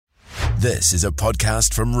This is a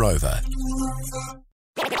podcast from Rover.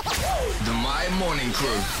 The My Morning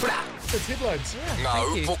Crew. It's headlines. No,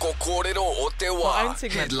 poko kōrero o te My wā. own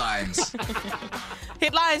segment. Headlines.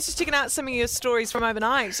 Headlines, just checking out some of your stories from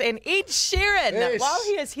overnight. And Ed Sheeran, Yes. while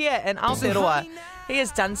he is here in Aotearoa, he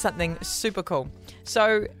has done something super cool.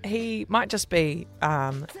 So he might just be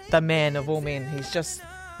the man of all men. He's just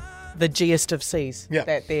the Gist of C's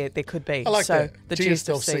that there could be. I like that. The Gist Gist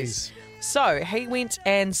of of C's. C's. So he went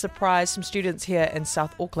and surprised some students here in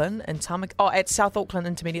South Auckland in at South Auckland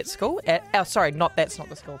Intermediate School. That's not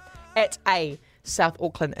the school. At a South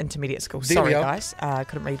Auckland Intermediate School. There Sorry, we are. guys.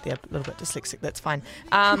 Couldn't read there. A little bit dyslexic. That's fine.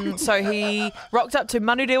 So he rocked up to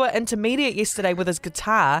Manurewa Intermediate yesterday with his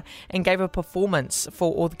guitar and gave a performance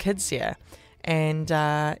for all the kids here. And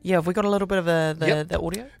have we got a little bit of the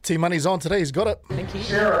audio? T-Money's on today. He's got it. Thank you.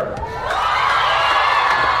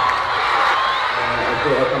 I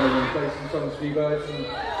thought I'd come in and play some songs for you guys and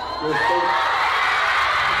your thoughts.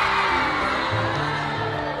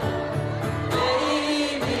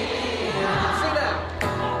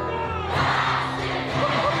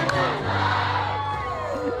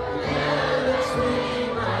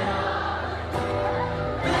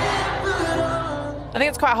 I think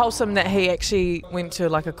it's quite wholesome that he actually went to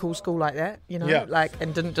like a cool school like that, Yeah.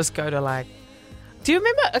 and didn't just go to like. Do you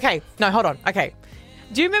remember? Okay, no, hold on. Okay,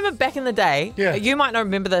 do you remember back in the day? Yeah. You might not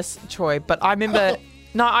remember this, Troy, but I remember.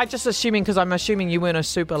 No, I just assuming because I'm assuming you weren't a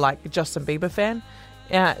super like Justin Bieber fan.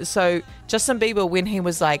 Yeah. So Justin Bieber, when he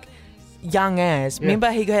was like young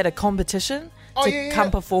remember he had a competition to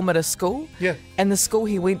come perform at a school. Yeah. And the school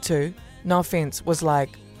he went to, no offense, wasn't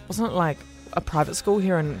it like a private school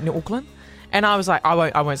here in New Auckland? And I was like, I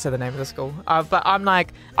won't say the name of the school. But I'm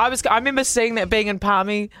like, I remember seeing that being in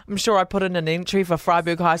Palmy. I'm sure I put in an entry for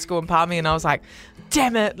Freiburg High School in Palmy, and I was like,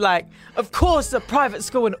 damn it, like, of course the private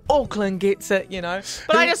school in Auckland gets it,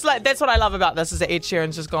 But I just like, that's what I love about this is that Ed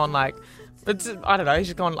Sheeran's just gone like, I don't know, he's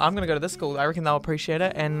just gone, I'm going to go to this school. I reckon they'll appreciate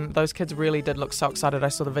it. And those kids really did look so excited. I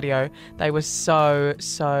saw the video. They were so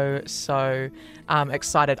excited.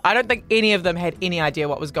 I don't think any of them had any idea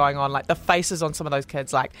what was going on. Like the faces on some of those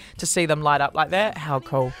kids, like to see them light up like that, how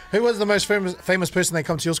cool. Who was the most famous person that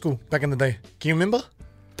come to your school back in the day? Can you remember?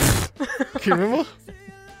 Can you remember?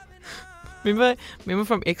 Remember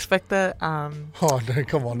from X Factor, Oh, no,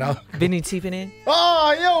 come on now. Benny Tivene?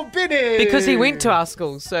 Oh, yo, Benny! Because he went to our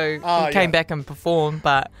school, so he came back and performed,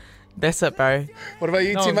 but that's it, bro. What about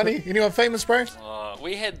you, No, T-Money? Anyone famous, bro?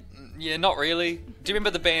 We had, not really. Do you remember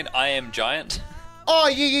the band I Am Giant? Oh,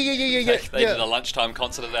 yeah. They did a lunchtime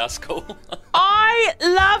concert at our school. I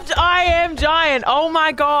loved I Am Giant. Oh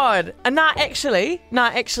my god. Nah, actually,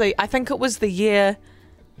 I think it was the year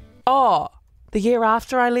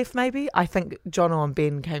after I left, maybe. I think Jono and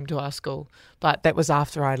Ben came to our school, but that was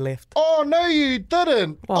after I left. Oh, no, you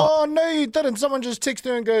didn't. What? Oh, no, you didn't. Someone just texted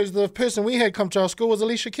her and goes, the person we had come to our school was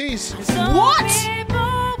Alicia Keys. What?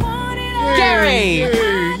 Gary!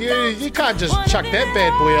 You can't just chuck that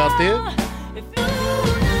bad boy out there.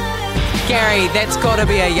 Gary, that's got to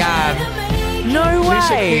be a yarn. No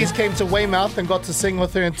Alicia way. Keys came to Weymouth and got to sing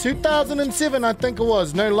with her in 2007, I think it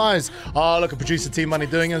was. No lies. Oh, look at producer T-Money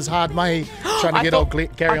doing his hard mahi, trying to get old Gary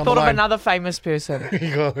I on the thought of line. another famous person. Here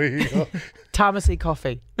you go. Tamasi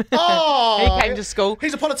Coffee. Oh, He came to school.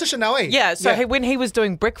 He's a politician now, eh? Yeah, so when he was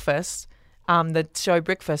doing breakfast, the show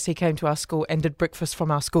Breakfast, he came to our school and did breakfast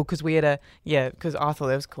from our school because we had because I thought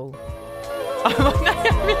that was cool.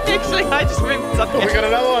 Actually, I just remembered something. We got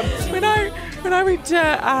another one.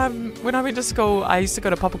 When I went to school, I used to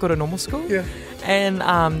go to Papakura Normal School. Yeah.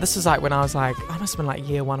 And this was like when I was like, I must have been like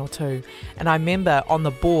year 1 or 2. And I remember on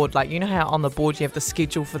the board, like, you know how on the board you have the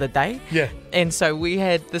schedule for the day? Yeah. And so we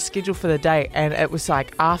had the schedule for the day, and it was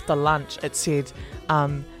like after lunch, it said,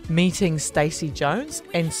 meeting Stacey Jones,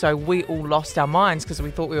 and so we all lost our minds because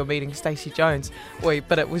we thought we were meeting Stacey Jones.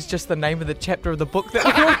 But it was just the name of the chapter of the book that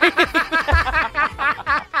we were reading.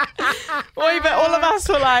 But all of us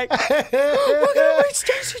were like, we're going to meet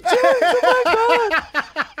Stacey Jones, oh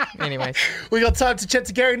my God. Anyways. We got time to chat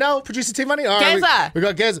to Gary now, producer T-Money. All Gaza. right, we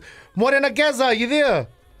got Gaza. Morena Gaza, are you there?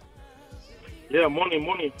 Yeah,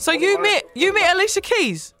 morning. So you met Alicia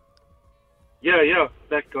Keys? Yeah,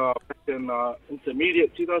 back in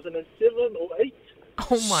intermediate 2007 or 8.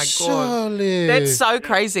 Oh my God. Surely. That's so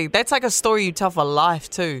crazy. That's like a story you tell for life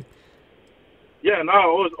too. Yeah,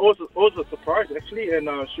 no, it was a surprise actually, and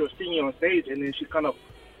she was singing on stage, and then she kind of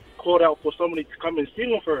called out for somebody to come and sing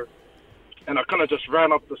with her, and I kind of just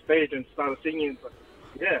ran up the stage and started singing. But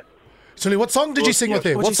yeah. Sully, what song did you sing with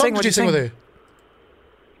her? What song did you sing with her?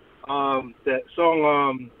 That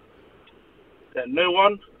song, that No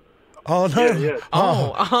One. Oh, no.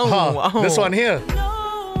 Yeah. This one here.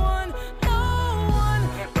 No one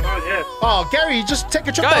Oh, Gary, just take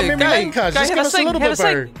a trip down memory lane, cuz. Just have give a us a sing, little have bit, a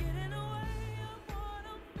bro. sing.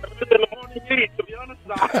 In the morning heat, to be honest.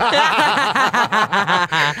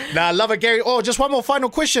 Nah, love it, Gary. Oh, just one more final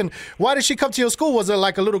question. Why did she come to your school? Was it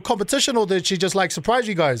like a little competition, or did she just like surprise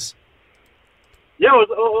you guys? Yeah, it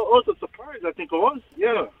was a surprise, I think it was.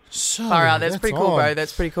 Yeah. So, All right, that's pretty cool, on. bro.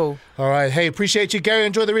 That's pretty cool. All right. Hey, appreciate you, Gary.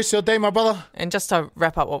 Enjoy the rest of your day, my brother. And just to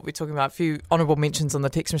wrap up what we're talking about, a few honourable mentions on the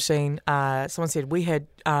text machine. Someone said, we had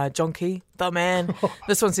John Key, the man.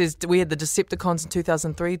 This one says, we had the Decepticons in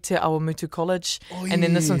 2003, Te Awamutu College. And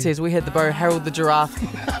then this one says, we had the bro, Harold the Giraffe.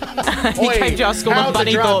 He came to our school Harold and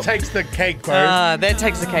Bunny the Giraffe thought. takes the cake, bro. That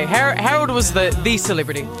takes the cake. Harold was the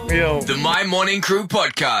celebrity. Yo. The My Morning Crew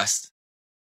podcast.